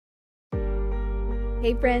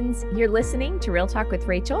Hey friends, you're listening to Real Talk with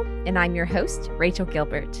Rachel, and I'm your host, Rachel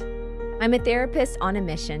Gilbert. I'm a therapist on a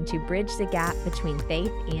mission to bridge the gap between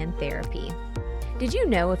faith and therapy. Did you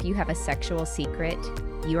know if you have a sexual secret,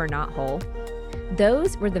 you are not whole?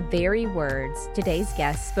 Those were the very words today's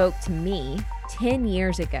guest spoke to me 10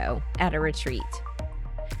 years ago at a retreat.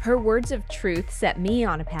 Her words of truth set me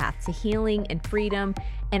on a path to healing and freedom,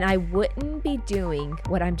 and I wouldn't be doing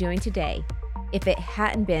what I'm doing today if it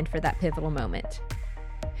hadn't been for that pivotal moment.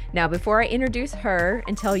 Now, before I introduce her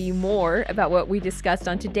and tell you more about what we discussed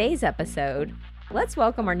on today's episode, let's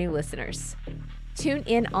welcome our new listeners. Tune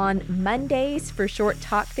in on Mondays for short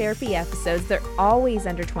talk therapy episodes. They're always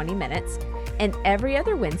under 20 minutes. And every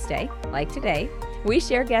other Wednesday, like today, we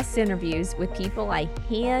share guest interviews with people I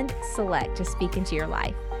hand select to speak into your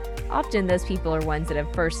life. Often those people are ones that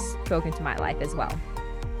have first spoken to my life as well.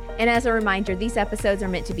 And as a reminder, these episodes are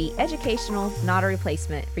meant to be educational, not a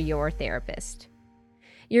replacement for your therapist.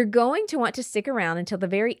 You're going to want to stick around until the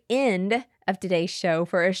very end of today's show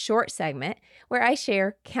for a short segment where I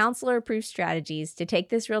share counselor-approved strategies to take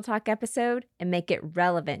this Real Talk episode and make it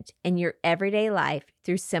relevant in your everyday life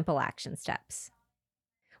through simple action steps.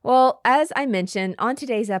 Well, as I mentioned on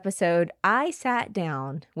today's episode, I sat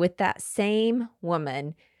down with that same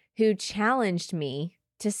woman who challenged me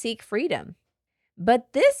to seek freedom.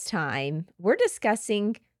 But this time, we're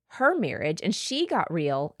discussing her marriage, and she got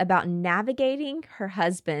real about navigating her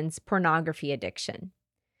husband's pornography addiction.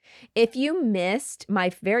 If you missed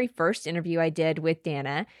my very first interview I did with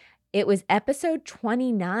Dannah, it was episode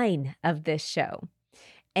 29 of this show.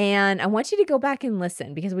 And I want you to go back and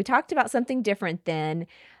listen because we talked about something different then.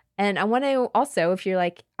 And I want to also, if you're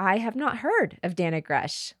like, I have not heard of Dannah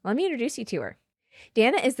Gresh, let me introduce you to her.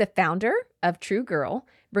 Dannah is the founder of True Girl,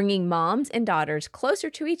 bringing moms and daughters closer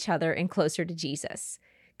to each other and closer to Jesus.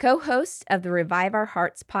 Co-host of the Revive Our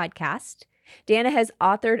Hearts podcast, Dannah has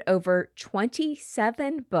authored over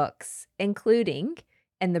 27 books, including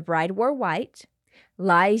And the Bride Wore White,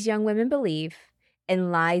 Lies Young Women Believe,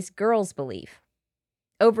 and Lies Girls Believe.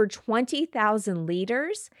 Over 20,000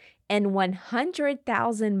 leaders and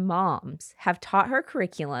 100,000 moms have taught her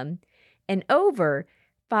curriculum, and over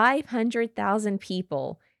 500,000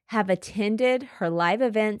 people have attended her live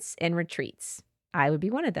events and retreats. I would be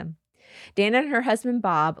one of them. Dannah and her husband,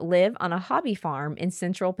 Bob, live on a hobby farm in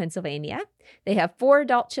central Pennsylvania. They have 4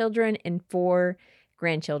 adult children and 4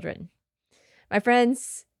 grandchildren. My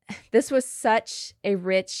friends, this was such a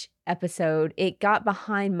rich episode. It got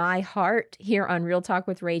behind my heart here on Real Talk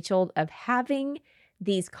with Rachel of having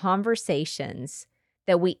these conversations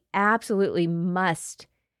that we absolutely must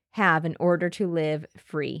have in order to live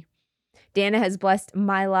free. Dannah has blessed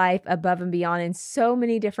my life above and beyond in so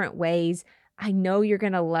many different ways. I know you're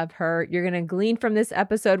going to love her. You're going to glean from this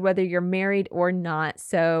episode, whether you're married or not.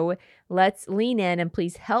 So let's lean in and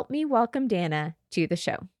please help me welcome Dannah to the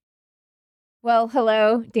show. Well,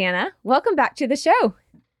 hello, Dannah. Welcome back to the show.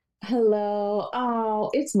 Hello.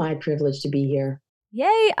 Oh, it's my privilege to be here.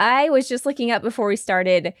 Yay. I was just looking up before we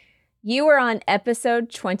started. You were on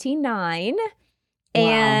episode 29. Wow.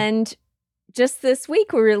 And just this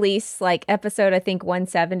week, we released like episode, I think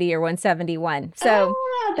 170 or 171. So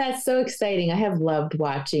that's so exciting. I have loved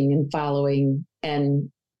watching and following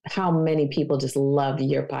and how many people just love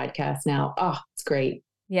your podcast now. Oh, it's great.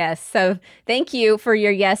 Yes. So thank you for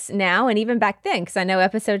your yes now. And even back then, because I know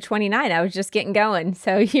episode 29, I was just getting going.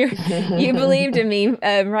 So you believed in me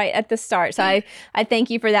right at the start. So I thank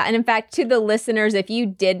you for that. And in fact, to the listeners, if you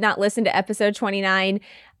did not listen to episode 29,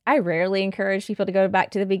 I rarely encourage people to go back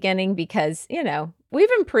to the beginning because, we've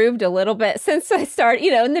improved a little bit since I started.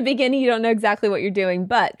 In the beginning, you don't know exactly what you're doing,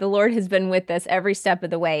 but the Lord has been with us every step of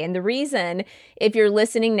the way. And the reason, if you're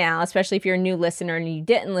listening now, especially if you're a new listener and you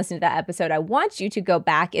didn't listen to that episode, I want you to go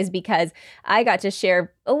back is because I got to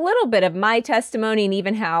share a little bit of my testimony and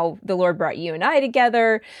even how the Lord brought you and I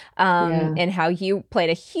together and how you played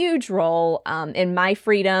a huge role in my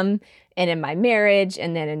freedom and in my marriage,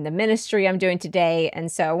 and then in the ministry I'm doing today.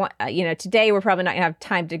 And so, today we're probably not going to have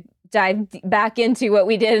time to dive back into what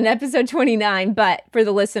we did in episode 29. But for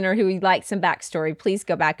the listener who would like some backstory, please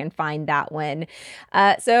go back and find that one.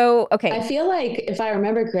 Okay. I feel like if I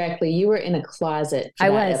remember correctly, you were in a closet for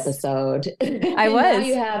that episode. I was. Now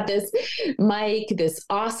you have this mic, this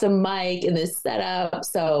awesome mic, and this setup.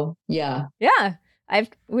 So yeah. Yeah.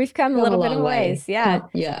 We've come a little bit of ways. Yeah.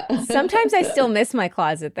 Yeah. Sometimes I still miss my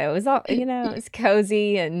closet though. It's all, it's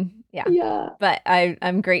cozy and yeah. But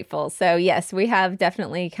I'm grateful. So yes, we have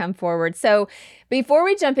definitely come forward. So before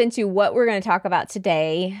we jump into what we're going to talk about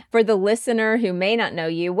today, for the listener who may not know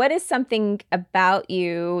you, what is something about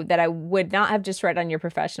you that I would not have just read on your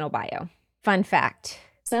professional bio? Fun fact.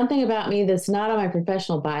 Something about me that's not on my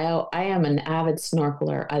professional bio. I am an avid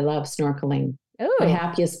snorkeler. I love snorkeling. My Oh,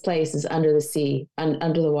 happiest place is under the sea,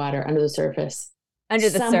 under the water, under the surface. under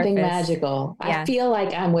the Something surface. magical. I Yeah. feel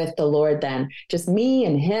like I'm with the Lord then, just me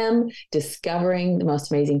and him discovering the most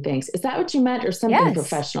amazing things. Is that what you meant or something Yes.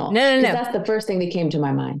 professional? No, no, Because no. that's the first thing that came to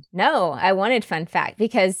my mind. No, I wanted fun fact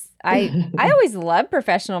because I always love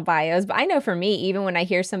professional bios, but I know for me, even when I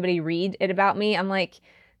hear somebody read it about me, I'm like,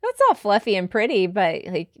 that's all fluffy and pretty, but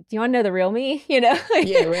like, do you want to know the real me? Yeah,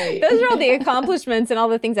 right. Those are all the accomplishments and all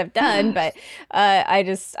the things I've done, but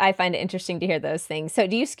I find it interesting to hear those things. So,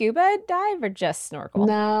 do you scuba dive or just snorkel?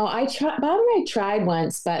 No, Bob and I tried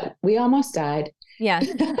once, but we almost died. Yeah,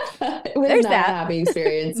 It was there's not a that. happy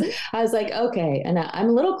experience. I was like, okay. And I'm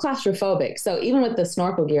a little claustrophobic. So even with the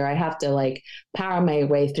snorkel gear, I have to like power my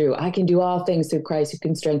way through. I can do all things through Christ who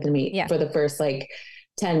can strengthen me Yeah, for the first like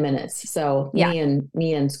 10 minutes. So yeah,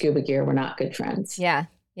 me and scuba gear were not good friends. yeah,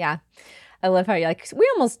 yeah. I love how you're like, we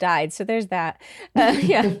almost died. So there's that.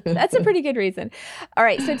 Yeah, that's a pretty good reason. All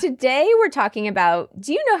right. So today we're talking about,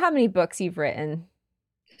 do you know how many books you've written?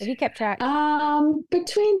 Have you kept track?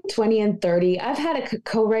 Between 20 and 30. I've had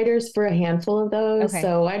co-writers for a handful of those. Okay.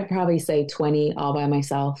 So I'd probably say 20 all by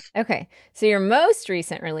myself. Okay. So your most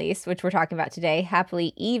recent release, which we're talking about today,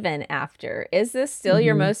 Happily Even After, is this still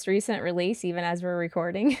your Mhm. most recent release, even as we're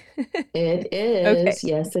recording? It Okay. is.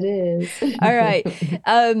 Yes, it is. All right.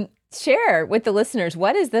 Share with the listeners,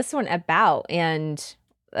 what is this one about? And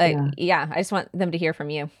Yeah. yeah, I just want them to hear from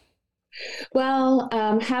you. Well,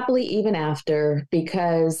 happily even after,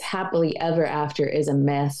 because happily ever after is a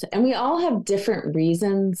myth. And we all have different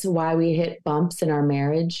reasons why we hit bumps in our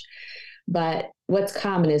marriage. But what's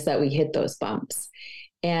common is that we hit those bumps.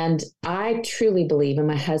 And I truly believe, and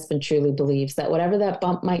my husband truly believes, that whatever that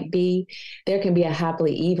bump might be, there can be a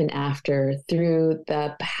happily even after through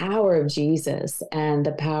the power of Jesus and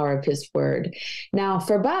the power of his word. Now,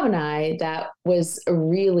 for Bob and I, that was a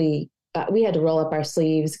really we had to roll up our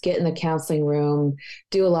sleeves, get in the counseling room,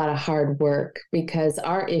 do a lot of hard work because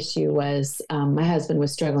our issue was my husband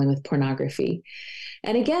was struggling with pornography.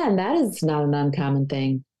 And again, that is not an uncommon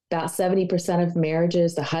thing. About 70% of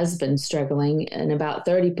marriages, the husband's struggling, and about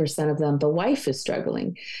 30% of them, the wife is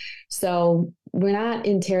struggling. So we're not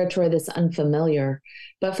in territory that's unfamiliar.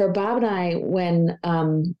 But for Bob and I,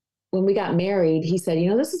 when we got married, he said,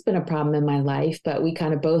 this has been a problem in my life, but we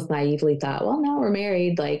kind of both naively thought, well, now we're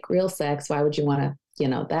married, like real sex. Why would you want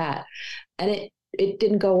to, that? And it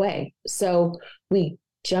didn't go away. So we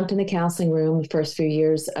jumped in the counseling room the first few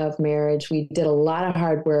years of marriage. We did a lot of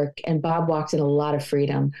hard work, and Bob walked in a lot of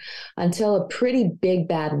freedom until a pretty big,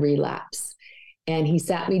 bad relapse. And he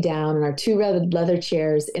sat me down in our two leather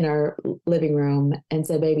chairs in our living room and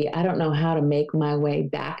said, baby, I don't know how to make my way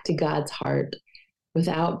back to God's heart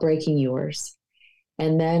without breaking yours.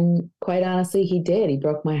 And then, quite honestly, he did. He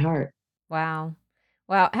broke my heart. Wow.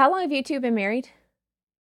 Wow. How long have you two been married?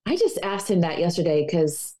 I just asked him that yesterday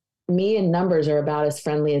because me and numbers are about as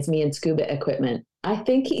friendly as me and scuba equipment. I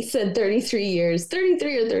think he said 33 years,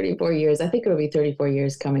 33 or 34 years. I think it'll be 34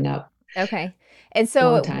 years coming up. Okay. And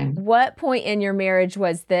Long so time. what point in your marriage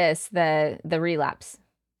was this, the relapse?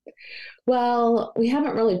 Well, we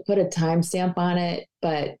haven't really put a timestamp on it,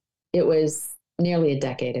 but it was nearly a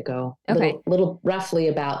decade ago. Okay. Little roughly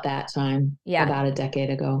about that time, Yeah. about a decade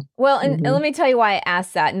ago. Well, and Mm-hmm. let me tell you why I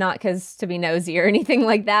asked that, not because to be nosy or anything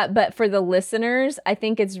like that, but for the listeners, I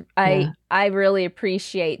think Yeah. I really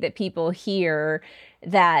appreciate that people hear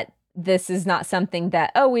that this is not something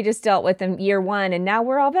that, oh, we just dealt with in year one and now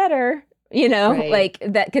we're all better. Right. Like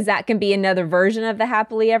that, because that can be another version of the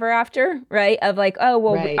happily ever after, right? Of like, oh,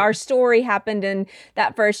 well, Right. our story happened in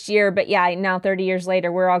that first year, but yeah, now 30 years later,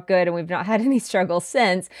 we're all good and we've not had any struggles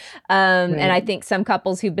since. And I Right. think some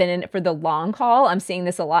couples who've been in it for the long haul, I'm seeing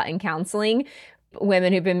this a lot in counseling.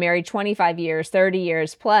 Women who've been married 25 years, 30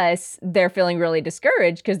 years plus, they're feeling really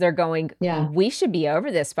discouraged because they're going, Yeah. we should be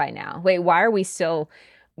over this by now. Wait, why are we still,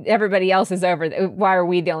 everybody else is over, why are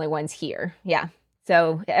we the only ones here? Yeah.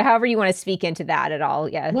 So, however you want to speak into that at all,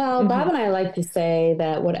 yeah. Well, Bob and I like to say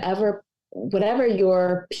that whatever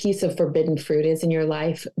your piece of forbidden fruit is in your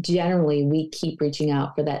life, generally we keep reaching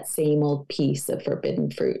out for that same old piece of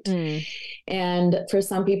forbidden fruit. Mm. And for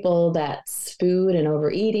some people, that's food and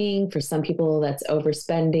overeating. For some people, that's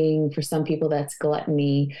overspending. For some people, that's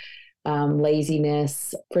gluttony,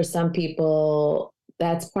 laziness. For some people,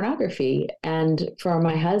 that's pornography. And for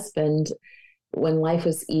my husband, when life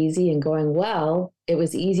was easy and going well, it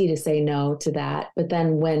was easy to say no to that. But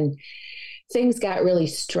then when things got really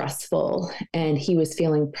stressful and he was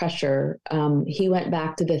feeling pressure, he went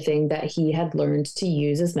back to the thing that he had learned to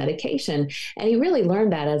use as medication. And he really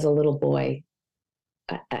learned that as a little boy.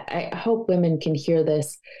 I hope women can hear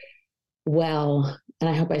this well, and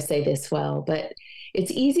I hope I say this well, but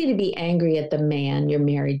it's easy to be angry at the man you're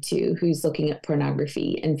married to who's looking at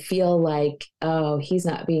pornography and feel like, oh, he's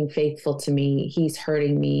not being faithful to me. He's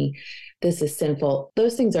hurting me. This is sinful.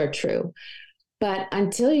 Those things are true. But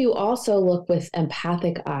until you also look with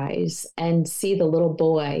empathic eyes and see the little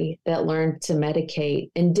boy that learned to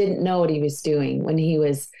medicate and didn't know what he was doing when he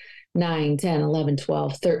was 9, 10, 11,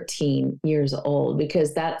 12, 13 years old,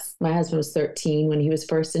 because that's my husband was 13 when he was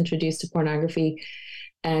first introduced to pornography.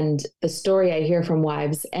 And the story I hear from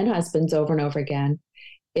wives and husbands over and over again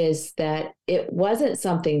is that it wasn't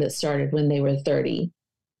something that started when they were 30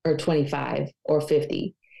 or 25 or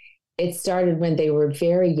 50. It started when they were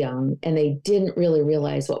very young and they didn't really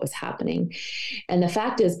realize what was happening. And the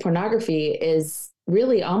fact is, pornography is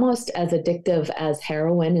really almost as addictive as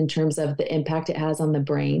heroin in terms of the impact it has on the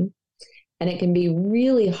brain. And it can be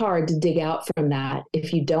really hard to dig out from that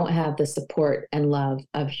if you don't have the support and love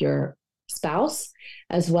of your spouse,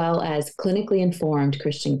 as well as clinically informed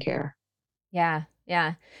Christian care. Yeah.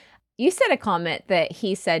 Yeah. You said a comment that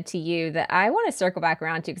he said to you that I want to circle back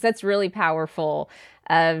around to because that's really powerful.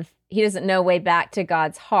 Of he doesn't know way back to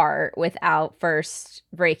God's heart without first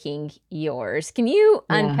breaking yours. Can you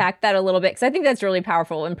Yeah. unpack that a little bit? Because I think that's really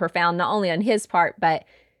powerful and profound, not only on his part, but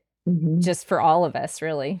Mm-hmm. just for all of us,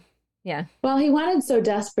 really. Yeah. Well, he wanted so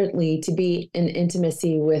desperately to be in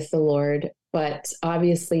intimacy with the Lord, but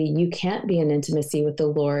obviously you can't be in intimacy with the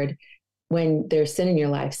Lord when there's sin in your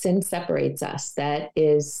life. Sin separates us. That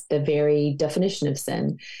is the very definition of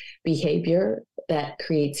sin. Behavior that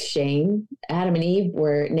creates shame. Adam and Eve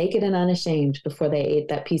were naked and unashamed before they ate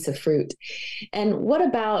that piece of fruit. And what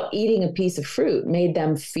about eating a piece of fruit made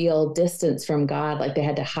them feel distance from God, like they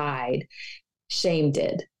had to hide? Shame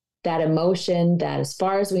did. That emotion that, as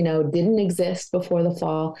far as we know, didn't exist before the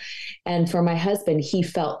fall. And for my husband, he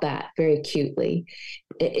felt that very acutely.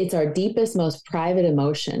 It's our deepest, most private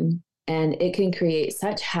emotion. And it can create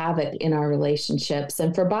such havoc in our relationships.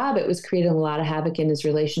 And for Bob, it was creating a lot of havoc in his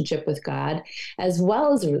relationship with God, as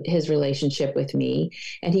well as his relationship with me.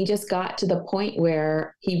 And he just got to the point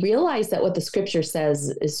where he realized that what the scripture says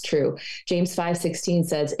is true. James 5:16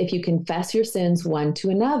 says, if you confess your sins one to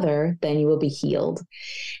another, then you will be healed.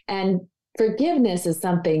 And forgiveness is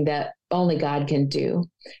something that only God can do.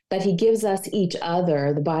 But he gives us each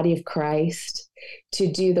other, the body of Christ,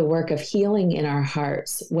 to do the work of healing in our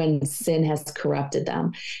hearts when sin has corrupted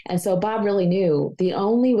them. And so Bob really knew the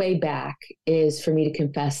only way back is for me to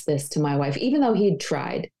confess this to my wife, even though he'd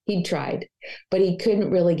tried, but he couldn't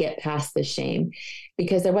really get past the shame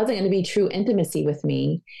because there wasn't going to be true intimacy with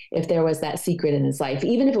me if there was that secret in his life,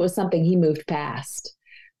 even if it was something he moved past.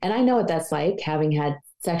 And I know what that's like, having had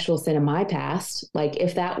sexual sin in my past. Like,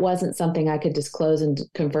 if that wasn't something I could disclose and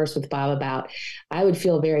converse with Bob about, I would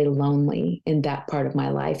feel very lonely in that part of my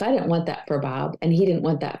life. I didn't want that for Bob, and he didn't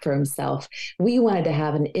want that for himself. We wanted to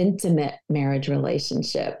have an intimate marriage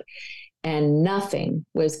relationship, and nothing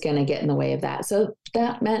was going to get in the way of that. So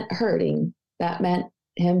that meant hurting. That meant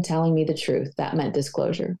him telling me the truth. That meant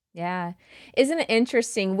disclosure. Yeah. Isn't it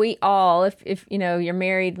interesting? We all, if you know, you're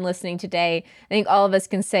married and listening today, I think all of us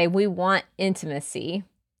can say we want intimacy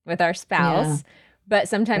with our Yeah, spouse, but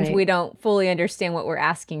sometimes we right. don't fully understand what we're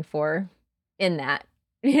asking for in that.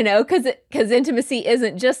 Because intimacy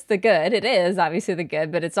isn't just the good. It is obviously the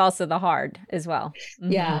good, but it's also the hard as well.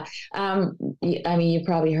 Hmm. Yeah. I mean, you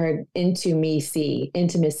probably heard into me see.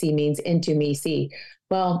 Intimacy means into me see.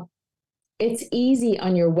 Well, it's easy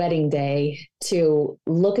on your wedding day to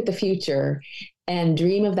look at the future and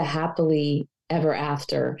dream of the happily ever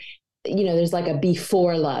after. You know, there's like a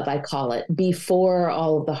before love, I call it, before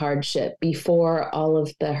all of the hardship, before all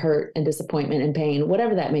of the hurt and disappointment and pain,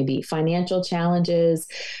 whatever that may be, financial challenges,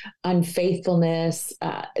 unfaithfulness,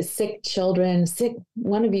 sick children, sick,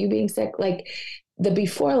 one of you being sick. Like, the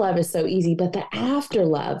before love is so easy, but the after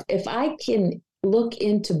love, if I can look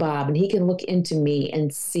into Bob and he can look into me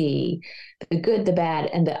and see the good, the bad,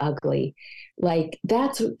 and the ugly, like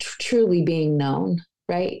that's truly being known,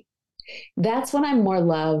 right? That's when I'm more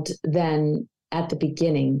loved than at the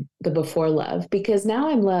beginning, the before love, because now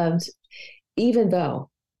I'm loved even though.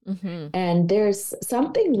 Hmm. And there's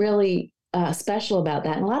something really special about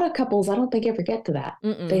that. And a lot of couples, I don't think ever get to that. They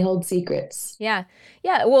Mm-mm. hold secrets. Yeah.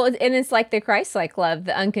 Yeah. Well, and it's like the Christ-like love,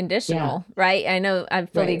 the Yeah, unconditional, right? I know I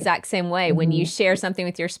feel the right. exact same way when you Mm-hmm. share something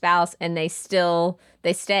with your spouse and they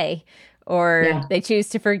stay or Yeah, they choose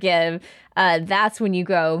to forgive. That's when you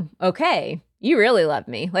go, okay, you really love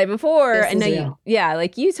me. Like before, I this know is you, real. yeah,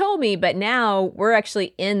 like you told me, but now we're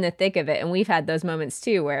actually in the thick of it. And we've had those moments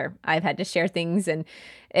too, where I've had to share things and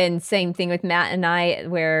same thing with Matt and I,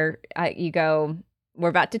 where you go, we're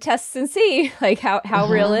about to test and see, like, how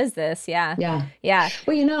real Uh-huh. is this? Yeah. Yeah. Yeah.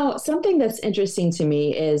 Well, something that's interesting to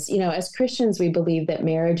me is, as Christians, we believe that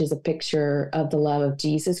marriage is a picture of the love of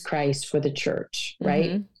Jesus Christ for the church,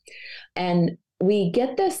 right? Mm-hmm. And we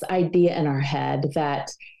get this idea in our head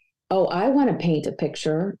that, oh, I want to paint a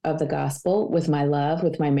picture of the gospel with my love,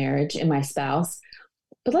 with my marriage, and my spouse.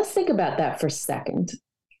 But let's think about that for a second.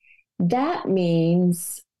 That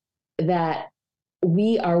means that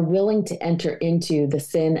we are willing to enter into the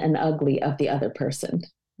sin and ugly of the other person.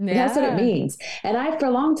 That's what it Yeah. means. And for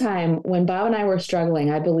a long time, when Bob and I were struggling,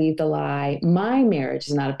 I believed the lie, my marriage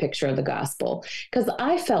is not a picture of the gospel, because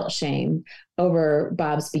I felt shame over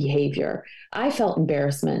Bob's behavior. I felt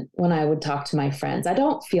embarrassment when I would talk to my friends. I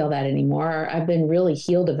don't feel that anymore. I've been really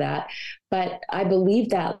healed of that. But I believe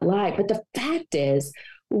that lie. But the fact is,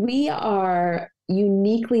 we are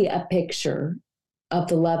uniquely a picture of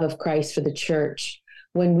the love of Christ for the church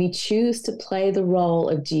when we choose to play the role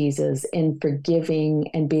of Jesus in forgiving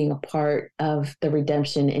and being a part of the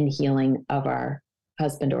redemption and healing of our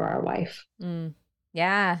husband or our wife. Mm.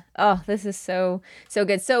 Yeah. Oh, this is so, so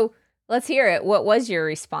good. So let's hear it. What was your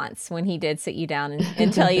response when he did sit you down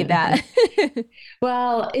and tell you that?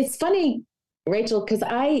 Well, it's funny, Rachel, because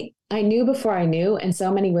I knew before I knew, and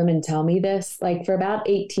so many women tell me this. Like for about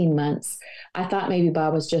 18 months, I thought maybe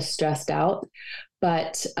Bob was just stressed out.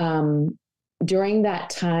 But during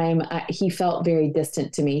that time, he felt very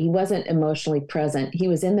distant to me. He wasn't emotionally present. He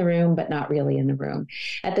was in the room, but not really in the room.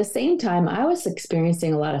 At the same time, I was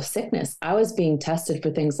experiencing a lot of sickness. I was being tested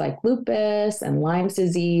for things like lupus and Lyme's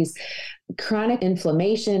disease, chronic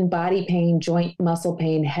inflammation, body pain, joint muscle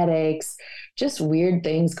pain, headaches, just weird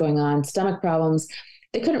things going on, stomach problems.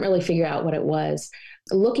 They couldn't really figure out what it was.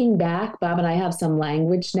 Looking back, Bob and I have some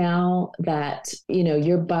language now that,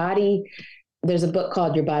 your body, there's a book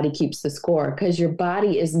called Your Body Keeps the Score, because your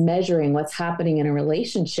body is measuring what's happening in a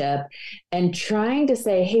relationship and trying to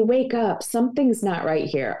say, hey, wake up, something's not right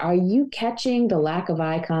here. Are you catching the lack of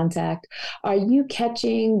eye contact? Are you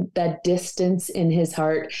catching the distance in his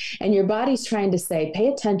heart? And your body's trying to say, pay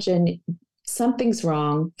attention. Something's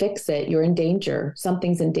wrong, fix it. You're in danger.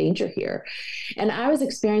 Something's in danger here. And I was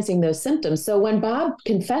experiencing those symptoms. So when Bob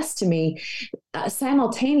confessed to me,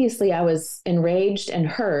 simultaneously, I was enraged and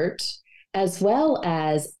hurt, as well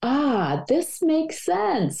as, this makes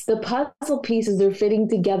sense. The puzzle pieces are fitting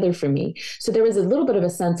together for me. So there was a little bit of a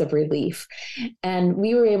sense of relief. And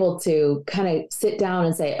we were able to kind of sit down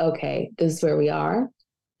and say, okay, this is where we are.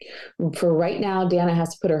 For right now, Dannah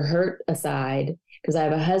has to put her hurt aside because I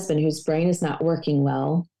have a husband whose brain is not working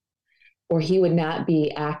well, or he would not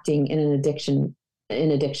be acting in addiction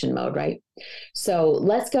mode, right? So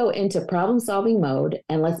let's go into problem solving mode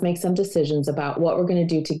and let's make some decisions about what we're going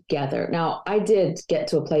to do together. Now, I did get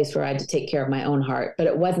to a place where I had to take care of my own heart, but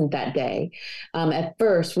it wasn't that day. At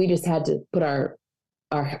first, we just had to put our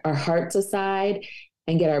hearts aside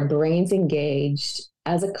and get our brains engaged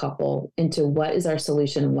as a couple into what is our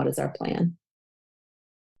solution and what is our plan.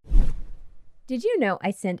 Did you know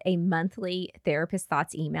I send a monthly Therapist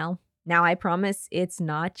Thoughts email? Now, I promise it's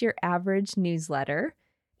not your average newsletter.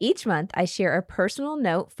 Each month, I share a personal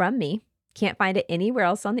note from me. Can't find it anywhere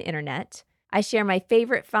else on the internet. I share my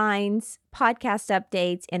favorite finds, podcast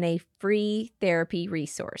updates, and a free therapy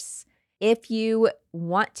resource. If you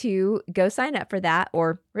want to go sign up for that,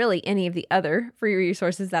 or really any of the other free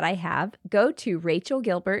resources that I have, go to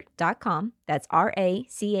rachelgilbert.com. That's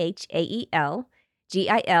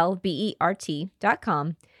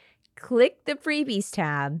RACHAELGILBERT.com. Click the freebies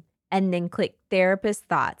tab and then click Therapist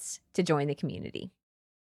Thoughts to join the community.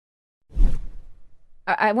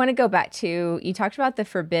 I want to go back to, you talked about the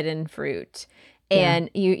forbidden fruit, and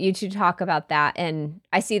you two talk about that. And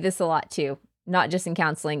I see this a lot too, not just in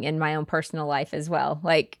counseling, in my own personal life as well.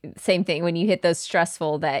 Like same thing, when you hit those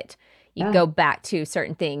stressful that you go back to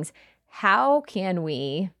certain things. How can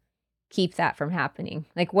we keep that from happening?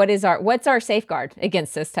 Like what's our safeguard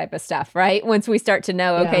against this type of stuff, right? Once we start to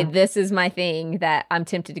know, okay, this is my thing that I'm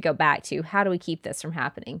tempted to go back to, how do we keep this from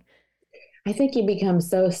happening? I think you become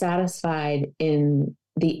so satisfied in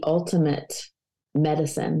the ultimate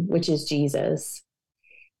medicine, which is Jesus,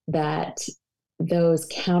 that those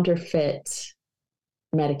counterfeit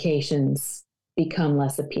medications become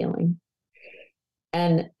less appealing.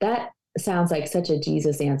 And that sounds like such a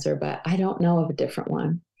Jesus answer, but I don't know of a different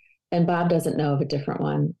one. And Bob doesn't know of a different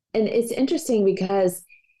one. And it's interesting because,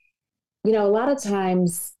 a lot of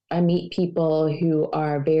times I meet people who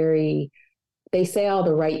are they say all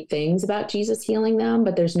the right things about Jesus healing them,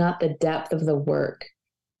 but there's not the depth of the work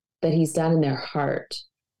that he's done in their heart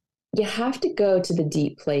you have to go to the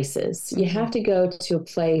deep places. You Mm-hmm. have to go to a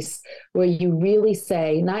place where you really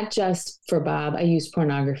say, not just for Bob, I use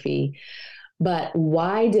pornography, but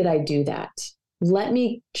why did I do that? Let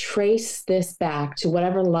me trace this back to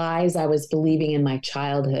whatever lies I was believing in my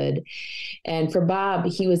childhood. And for Bob,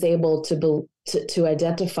 he was able to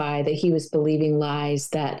identify that he was believing lies,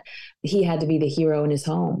 that he had to be the hero in his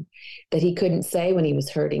home, that he couldn't say when he was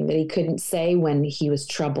hurting, that he couldn't say when he was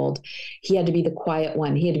troubled. He had to be the quiet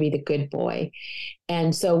one. He had to be the good boy.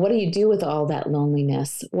 And so, what do you do with all that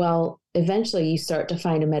loneliness? Well, eventually you start to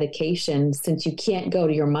find a medication. Since you can't go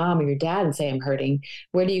to your mom or your dad and say, I'm hurting,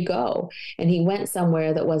 where do you go? And he went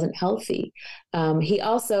somewhere that wasn't healthy.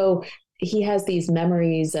 He has these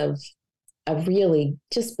memories of a really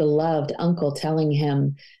just beloved uncle telling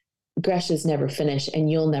him, Gresh is never finished and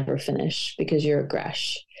you'll never finish because you're a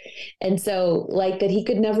Gresh. And so, like, that he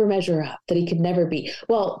could never measure up, that he could never be.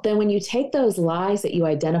 Well, then when you take those lies that you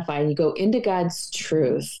identify and you go into God's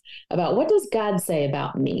truth about what does God say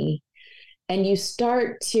about me, and you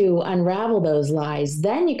start to unravel those lies,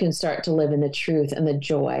 then you can start to live in the truth and the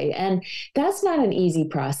joy. And that's not an easy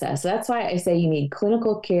process. That's why I say you need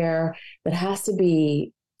clinical care that has to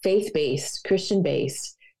be faith-based,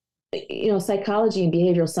 Christian-based. Psychology and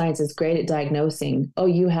behavioral science is great at diagnosing, oh,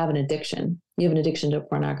 you have an addiction. You have an addiction to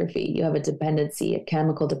pornography. You have a dependency, a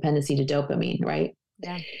chemical dependency to dopamine, right?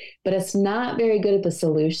 Yeah. But it's not very good at the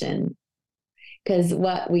solution, because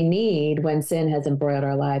what we need when sin has embroiled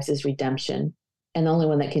our lives is redemption. And the only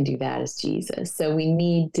one that can do that is Jesus. So we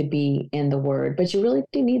need to be in the word, but you really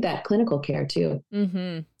do need that clinical care too.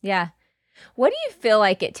 Mm-hmm. Yeah. What do you feel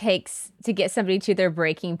like it takes to get somebody to their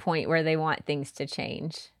breaking point where they want things to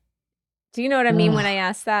change? Do you know what I mean when I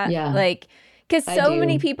ask that? Yeah, Like, because I so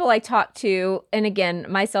many do. people I talk to, and again,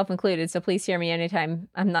 myself included, so please hear me anytime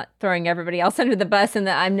I'm not throwing everybody else under the bus and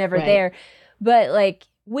that I'm never Right, there. But like,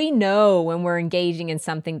 we know when we're engaging in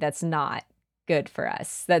something that's not good for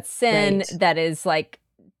us, that's sin, right. that is like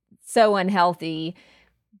so unhealthy.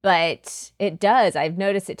 But it does. I've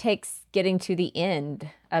noticed it takes getting to the end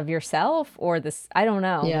of yourself or this, I don't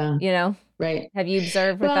know, Yeah, you know? right. Have you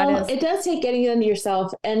observed what that Well, is? it does take getting into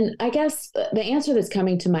yourself. And I guess the answer that's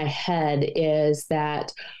coming to my head is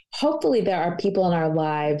that hopefully there are people in our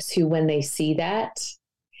lives who, when they see that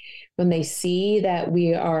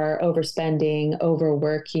we are overspending,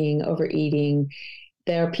 overworking, overeating,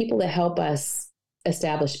 there are people that help us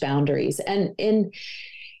establish boundaries. And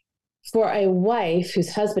for a wife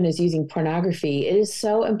whose husband is using pornography, it is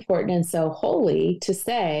so important and so holy to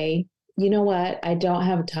say, you know what? I don't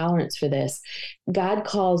have a tolerance for this. God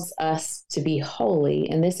calls us to be holy,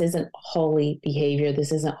 and this isn't holy behavior.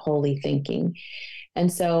 This isn't holy thinking.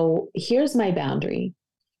 And so here's my boundary.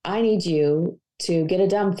 I need you to get a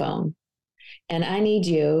dumb phone, and I need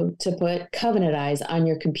you to put covenant eyes on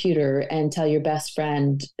your computer and tell your best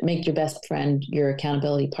friend, make your best friend your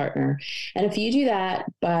accountability partner. And if you do that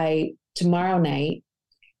by tomorrow night,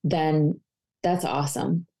 then that's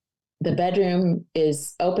awesome. The bedroom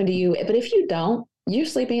is open to you. But if you don't, you're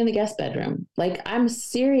sleeping in the guest bedroom. Like, I'm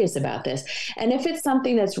serious about this. And if it's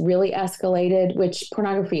something that's really escalated, which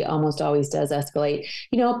pornography almost always does escalate,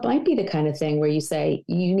 it might be the kind of thing where you say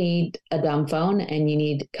you need a dumb phone and you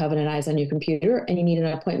need covenant eyes on your computer and you need an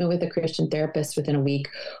appointment with a Christian therapist within a week.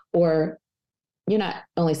 Or you're not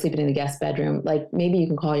only sleeping in the guest bedroom, like maybe you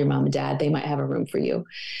can call your mom and dad. They might have a room for you.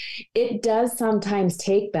 It does sometimes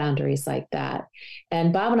take boundaries like that.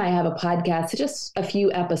 And Bob and I have a podcast, just a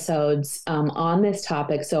few episodes on this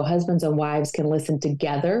topic, so husbands and wives can listen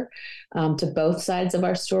together to both sides of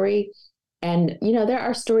our story. And, there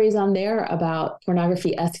are stories on there about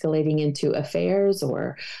pornography escalating into affairs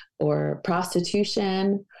or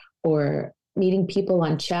prostitution or meeting people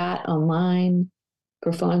on chat online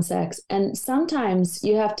for phone sex. And sometimes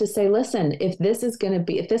you have to say, listen, if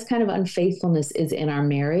this kind of unfaithfulness is in our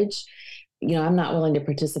marriage, I'm not willing to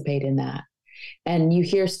participate in that. And you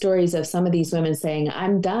hear stories of some of these women saying,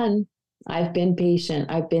 I'm done. I've been patient.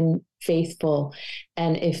 I've been faithful.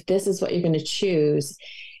 And if this is what you're going to choose,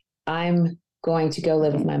 I'm going to go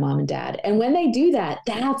live with my mom and dad. And when they do that,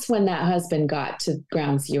 that's when that husband got to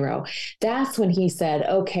ground zero. That's when he said,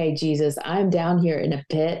 okay, Jesus, I'm down here in a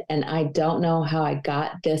pit and I don't know how I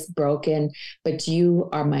got this broken, but you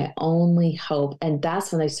are my only hope. And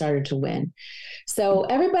that's when they started to win. So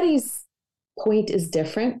everybody's point is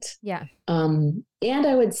different. Yeah. And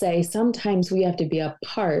I would say sometimes we have to be a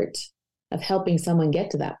part of helping someone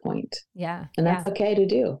get to that point. Yeah. And that's okay to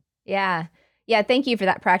do. Yeah. Yeah, thank you for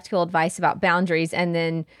that practical advice about boundaries. And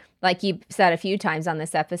then, like you said a few times on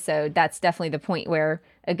this episode, that's definitely the point where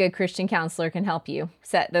a good Christian counselor can help you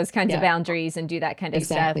set those kinds of Yeah, boundaries and do that kind of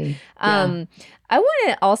stuff. exactly. Yeah. Um, I want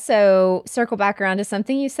to also circle back around to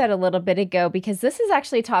something you said a little bit ago, because this is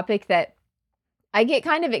actually a topic that I get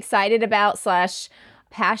kind of excited about slash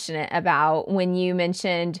passionate about when you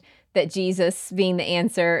mentioned that Jesus being the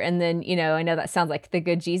answer. And then, I know that sounds like the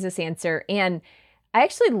good Jesus answer. And I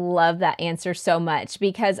actually love that answer so much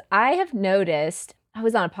because I have noticed, I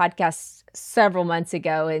was on a podcast several months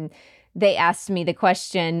ago and they asked me the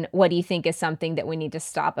question, what do you think is something that we need to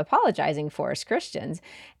stop apologizing for as Christians?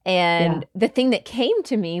 Yeah. And the thing that came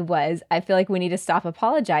to me was, I feel like we need to stop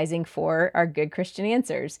apologizing for our good Christian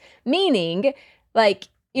answers. Meaning, like,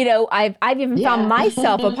 I've even found Yeah.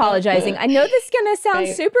 myself apologizing. I know this is gonna sound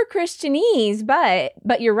Right. super Christianese,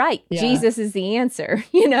 but you're right. Yeah. Jesus is the answer,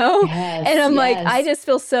 you know? And Yes. I'm like, I Yes. just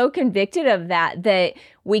feel so convicted of that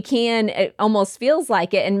we can, it almost feels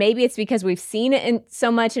like it. And maybe it's because we've seen it in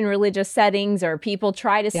so much in religious settings, or people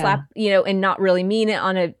try to Yeah. slap, and not really mean it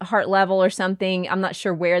on a heart level or something. I'm not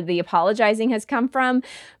sure where the apologizing has come from,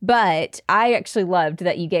 but I actually loved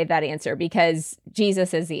that you gave that answer because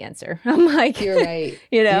Jesus is the answer. I'm like, You're right.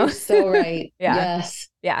 you You're know, so right. yeah, Yes.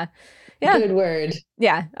 yeah. Yeah. Good word.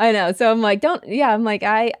 Yeah, I know. So I'm like, I'm like,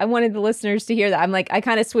 I wanted the listeners to hear that. I'm like, I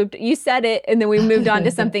kind of swooped, you said it, and then we moved on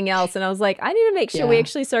to something else. And I was like, I need to make sure we Yeah.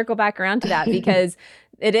 actually circle back around to that because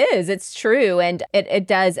it's true. And it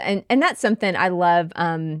does. And that's something I love.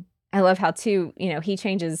 I love how too, he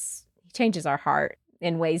changes our heart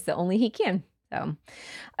in ways that only he can. So,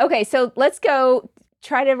 okay. So let's go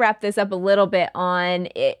try to wrap this up a little bit on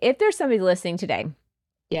if there's somebody listening today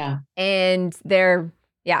Yeah. and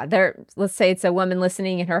let's say it's a woman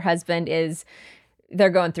listening and her husband they're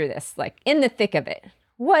going through this, like in the thick of it.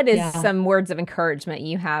 What is Yeah. some words of encouragement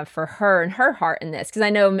you have for her and her heart in this? Because I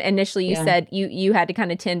know initially you Yeah. said you had to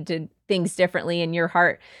kind of tend to things differently in your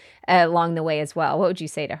heart along the way as well. What would you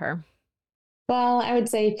say to her? Well, I would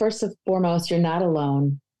say first and foremost, you're not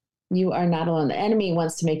alone. You are not alone. The enemy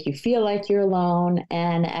wants to make you feel like you're alone.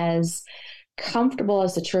 And as comfortable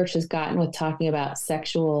as the church has gotten with talking about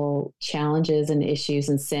sexual challenges and issues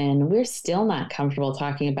and sin, we're still not comfortable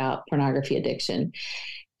talking about pornography addiction.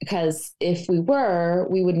 Because if we were,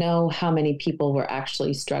 we would know how many people were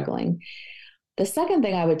actually struggling. The second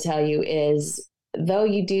thing I would tell you is though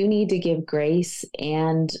you do need to give grace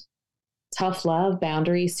and tough love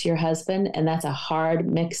boundaries to your husband, and that's a hard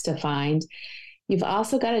mix to find, you've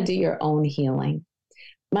also got to do your own healing.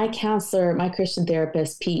 My counselor, my Christian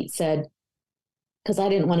therapist, Pete, said, because I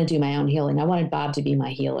didn't want to do my own healing, I wanted Bob to be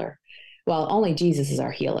my healer. Well, only Jesus is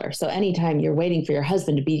our healer. So anytime you're waiting for your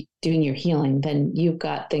husband to be doing your healing, then you've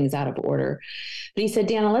got things out of order. But he said,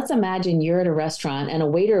 Dannah, let's imagine you're at a restaurant and a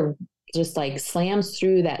waiter just like slams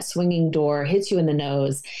through that swinging door, hits you in the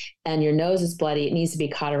nose, and your nose is bloody. It needs to be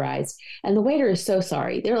cauterized. And the waiter is so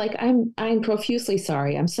sorry. They're like, I'm profusely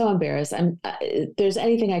sorry. I'm so embarrassed. There's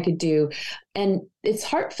anything I could do. And it's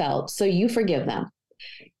heartfelt. So you forgive them.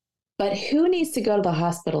 But who needs to go to the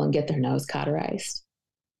hospital and get their nose cauterized?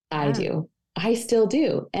 I Yeah. do. I still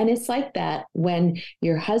do. And it's like that when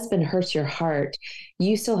your husband hurts your heart,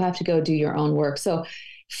 you still have to go do your own work. So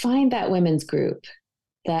find that women's group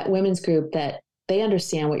that they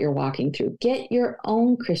understand what you're walking through. Get your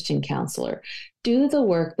own Christian counselor. Do the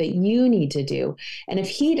work that you need to do. And if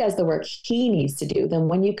he does the work he needs to do, then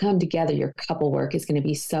when you come together, your couple work is going to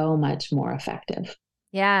be so much more effective.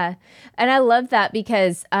 Yeah. And I love that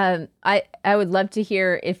because I would love to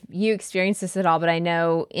hear if you experience this at all, but I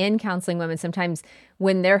know in counseling women, sometimes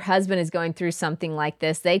when their husband is going through something like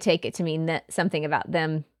this, they take it to mean that something about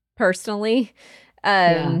them personally.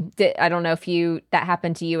 Yeah. I don't know if that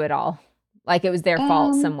happened to you at all, like it was their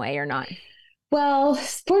fault some Um, way or not. well,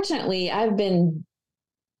 fortunately, I've been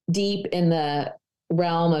deep in the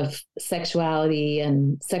realm of sexuality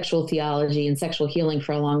and sexual theology and sexual healing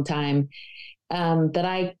for a long time, that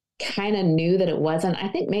I kind of knew that it wasn't. I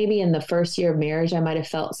think maybe in the first year of marriage, I might have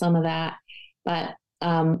felt some of that, but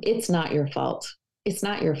it's not your fault. It's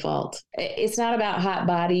not your fault. It's not about hot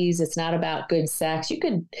bodies. It's not about good sex. You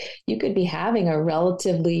could be having a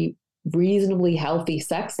relatively reasonably healthy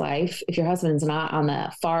sex life if your husband's not on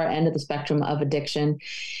the far end of the spectrum of addiction,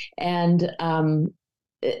 and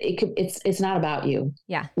it's not about you.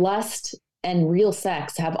 Yeah. Lust and real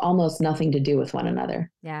sex have almost nothing to do with one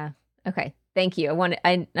another. Yeah. Okay. Thank you.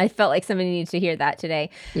 I felt like somebody needed to hear that today.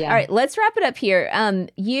 All Yeah. right, let's wrap it up here.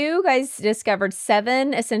 You guys discovered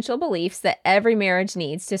 7 essential beliefs that every marriage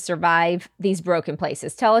needs to survive these broken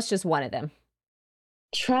places. Tell us just one of them.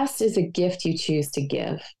 trust is a gift you choose to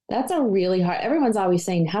give. That's a really hard, everyone's always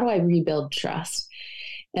saying, how do I rebuild trust?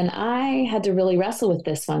 And I had to really wrestle with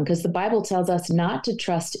this one because the Bible tells us not to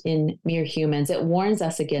trust in mere humans. It warns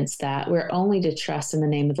us against that. We're only to trust in the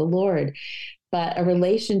name of the Lord. But a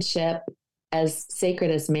relationship as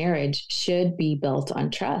sacred as marriage should be built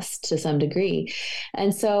on trust to some degree.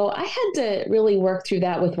 And so I had to really work through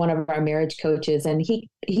that with one of our marriage coaches. And he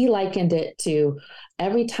likened it to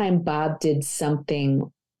every time Bob did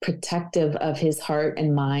something protective of his heart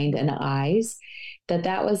and mind and eyes,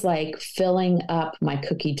 that was like filling up my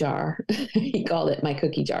cookie jar. He called it my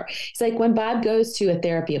cookie jar. It's like when Bob goes to a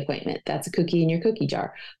therapy appointment, that's a cookie in your cookie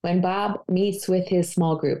jar. When Bob meets with his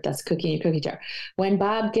small group, that's a cookie in your cookie jar. When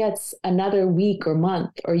Bob gets another week or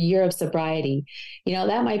month or year of sobriety,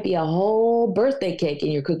 that might be a whole birthday cake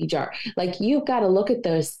in your cookie jar. Like, you've got to look at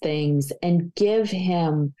those things and give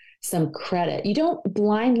him some credit. You don't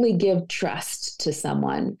blindly give trust to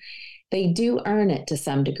someone. They do earn it to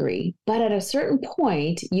some degree. But at a certain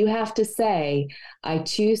point, you have to say, I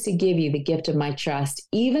choose to give you the gift of my trust,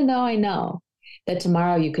 even though I know that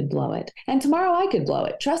tomorrow you could blow it. And tomorrow I could blow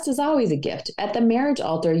it. Trust is always a gift. At the marriage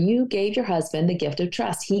altar, you gave your husband the gift of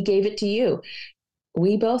trust. He gave it to you.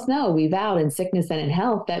 We both know we vowed in sickness and in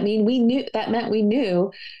health. That meant we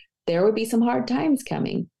knew there would be some hard times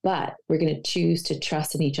coming, but we're going to choose to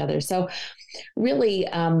trust in each other. So really,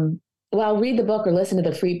 well, read the book or listen to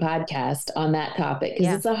the free podcast on that topic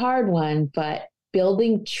because it's a hard one, but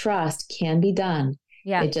building trust can be done.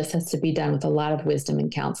 Yeah. It just has to be done with a lot of wisdom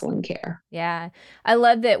and counsel and care. Yeah. I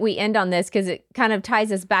love that we end on this because it kind of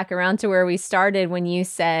ties us back around to where we started when you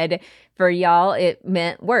said for y'all, it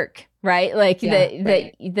meant work, right? Like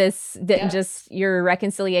just your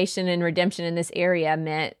reconciliation and redemption in this area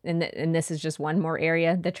meant, and this is just one more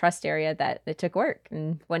area, the trust area, that it took work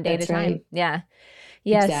and one day at a time. Yeah.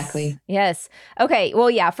 Yes. Exactly. Yes. Okay. Well,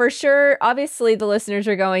 yeah, for sure. Obviously, the listeners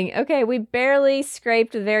are going, okay, we barely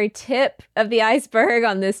scraped the very tip of the iceberg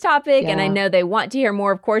on this topic. And I know they want to hear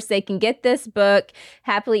more. Of course, they can get this book,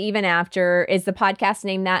 Happily Even After. Is the podcast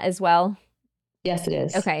named that as well? Yes, it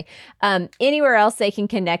is. Okay. Anywhere else they can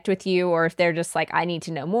connect with you, or if they're just like, I need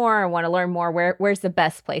to know more, I want to learn more, where's the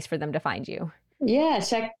best place for them to find you? Yeah,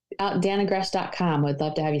 check out dannahgresh.com. Would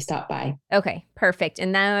love to have you stop by. Okay, perfect.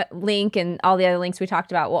 And that link and all the other links we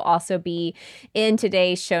talked about will also be in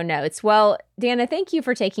today's show notes. Well, Dannah, thank you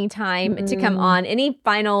for taking time to come on. Any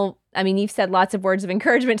final, you've said lots of words of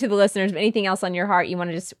encouragement to the listeners, but anything else on your heart you want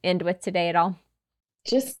to just end with today at all?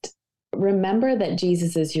 Just remember that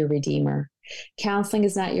Jesus is your Redeemer. Counseling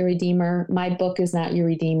is not your Redeemer. My book is not your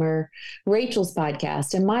Redeemer. Rachel's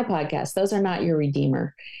podcast and my podcast, those are not your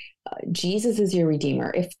Redeemer. Jesus is your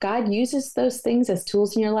Redeemer. If God uses those things as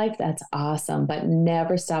tools in your life, that's awesome, but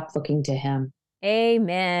never stop looking to him.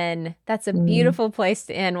 Amen. That's a beautiful place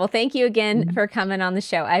to end. Well, thank you again for coming on the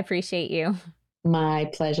show. I appreciate you.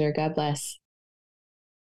 My pleasure. God bless.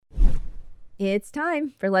 It's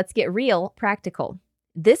time for Let's Get Real Practical.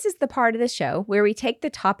 This is the part of the show where we take the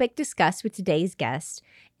topic discussed with today's guest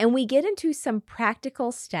and we get into some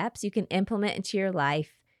practical steps you can implement into your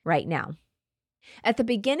life right now. At the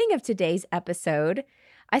beginning of today's episode,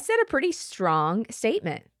 I said a pretty strong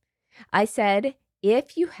statement. I said,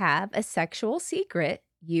 if you have a sexual secret,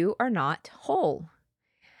 you are not whole.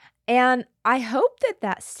 And I hope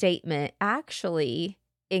that statement actually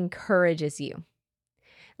encourages you.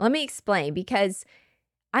 Let me explain, because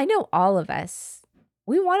I know all of us,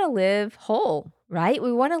 we want to live whole, right?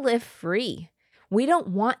 We want to live free. We don't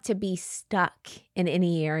want to be stuck in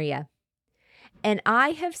any area. And I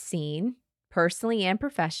have seen, personally and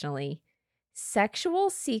professionally, sexual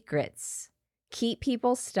secrets keep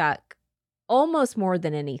people stuck almost more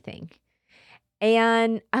than anything.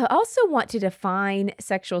 And I also want to define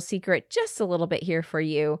sexual secret just a little bit here for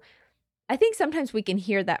you. I think sometimes we can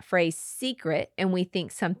hear that phrase secret and we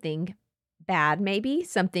think something bad, maybe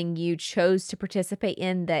something you chose to participate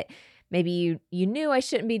in that maybe you knew I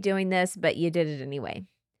shouldn't be doing this, but you did it anyway.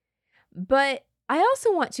 But I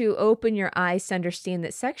also want to open your eyes to understand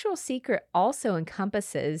that sexual secret also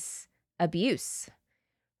encompasses abuse,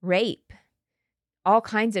 rape, all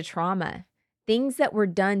kinds of trauma, things that were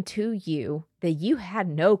done to you that you had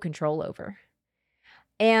no control over.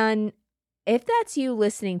 And if that's you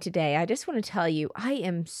listening today, I just want to tell you, I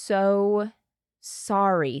am so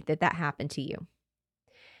sorry that happened to you.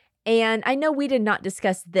 And I know we did not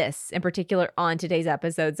discuss this in particular on today's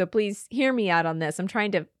episode, so please hear me out on this. I'm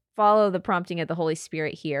trying to follow the prompting of the Holy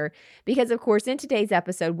Spirit here, because of course in today's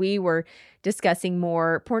episode we were discussing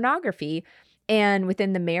more pornography and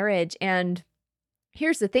within the marriage. And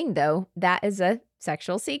Here's the thing, though, that is a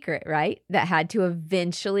sexual secret, right? That had to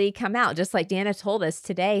eventually come out. Just like Dannah told us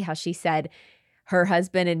today, how she said her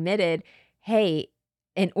husband admitted, hey,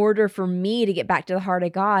 in order for me to get back to the heart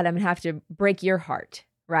of God, I'm going to have to break your heart,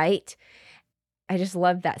 right? I just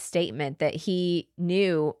love that statement that he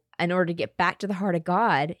knew in order to get back to the heart of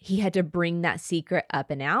God, he had to bring that secret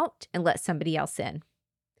up and out and let somebody else in.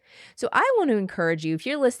 So I want to encourage you, if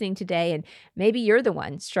you're listening today and maybe you're the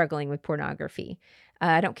one struggling with pornography,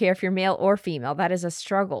 I don't care if you're male or female, that is a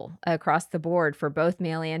struggle across the board for both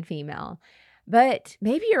male and female. But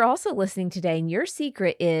maybe you're also listening today and your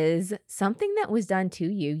secret is something that was done to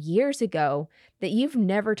you years ago that you've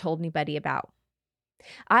never told anybody about.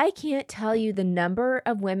 I can't tell you the number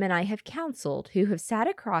of women I have counseled who have sat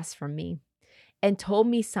across from me and told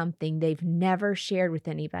me something they've never shared with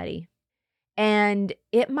anybody. And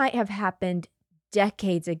it might have happened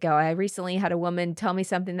decades ago. I recently had a woman tell me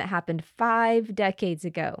something that happened 5 decades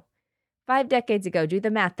ago. 5 decades ago, do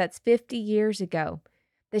the math, that's 50 years ago,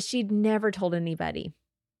 that she'd never told anybody.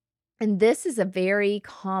 And this is a very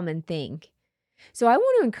common thing. So I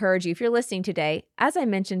want to encourage you, if you're listening today, as I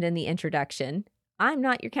mentioned in the introduction, I'm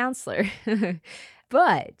not your counselor.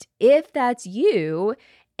 But if that's you,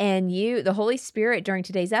 and the Holy Spirit during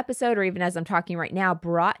today's episode, or even as I'm talking right now,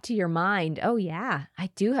 brought to your mind, oh yeah, I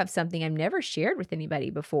do have something I've never shared with anybody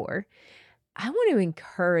before. I want to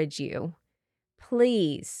encourage you,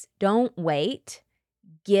 please don't wait.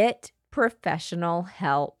 Get professional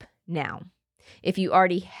help now. If you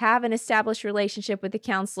already have an established relationship with a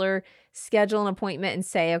counselor, schedule an appointment and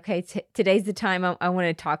say, okay, today's the time I want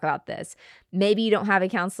to talk about this. Maybe you don't have a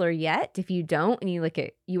counselor yet. If you don't and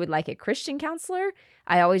you would like a Christian counselor,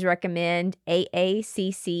 I always recommend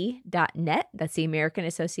aacc.net. That's the American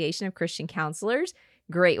Association of Christian Counselors.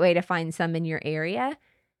 Great way to find some in your area.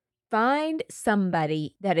 Find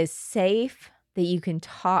somebody that is safe that you can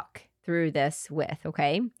talk through this with,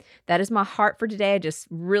 okay? That is my heart for today. I just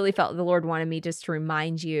really felt the Lord wanted me just to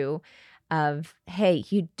remind you of, hey,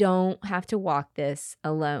 you don't have to walk this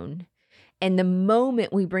alone. And the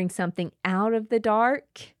moment we bring something out of the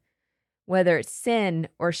dark, whether it's sin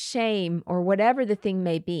or shame or whatever the thing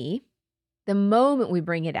may be, the moment we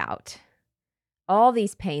bring it out, all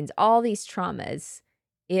these pains, all these traumas,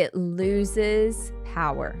 it loses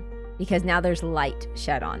power because now there's light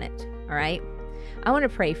shed on it, all right? I want to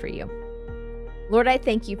pray for you. Lord, I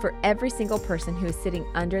thank you for every single person who is sitting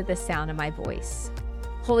under the sound of my voice.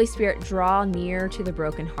 Holy Spirit, draw near to the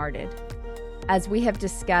brokenhearted. As we have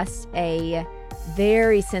discussed a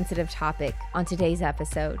very sensitive topic on today's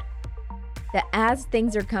episode, that as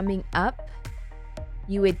things are coming up,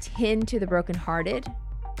 you would tend to the brokenhearted,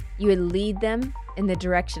 you would lead them in the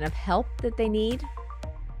direction of help that they need,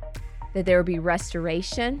 that there would be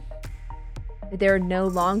restoration, that there would no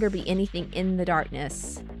longer be anything in the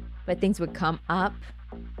darkness, but things would come up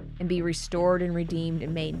and be restored and redeemed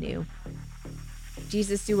and made new.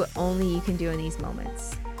 Jesus, do what only you can do in these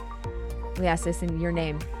moments. We ask this in your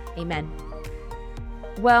name. Amen.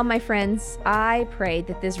 Well, my friends, I pray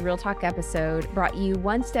that this Real Talk episode brought you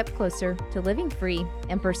one step closer to living free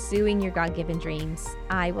and pursuing your God-given dreams.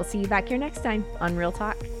 I will see you back here next time on Real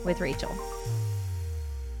Talk with Rachel.